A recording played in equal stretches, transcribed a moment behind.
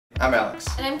I'm Alex.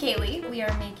 And I'm Kayleigh. We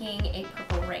are making a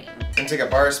purple rain. I'm going to take a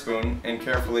bar spoon and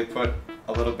carefully put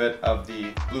a little bit of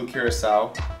the blue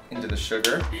curacao into the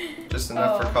sugar. Just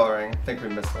enough for coloring. I think we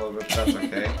missed a little bit, but that's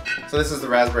okay. So this is the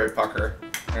raspberry pucker.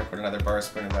 I'm going to put another bar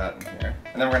spoon of that in here.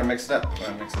 And then we're going to mix it up. Want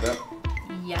to mix it up?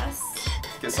 Yes.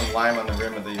 Get some lime on the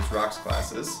rim of these rocks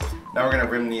glasses. Now we're going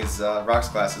to rim these rocks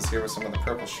glasses here with some of the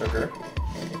purple sugar.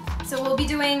 So we'll be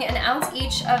doing an ounce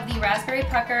each of the raspberry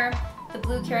pucker, the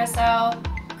blue curacao,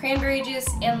 cranberry juice,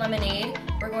 and lemonade.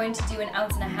 We're going to do 1.5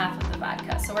 ounces of the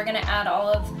vodka. So we're going to add all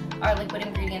of our liquid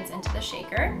ingredients into the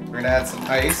shaker. We're going to add some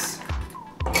ice,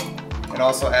 and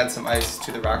also add some ice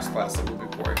to the rocks glass that we'll be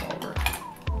pouring over.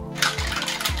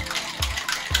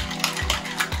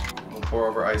 We'll pour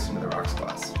over ice into the rocks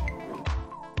glass.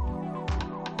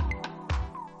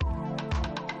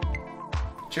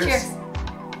 Cheers. Cheers.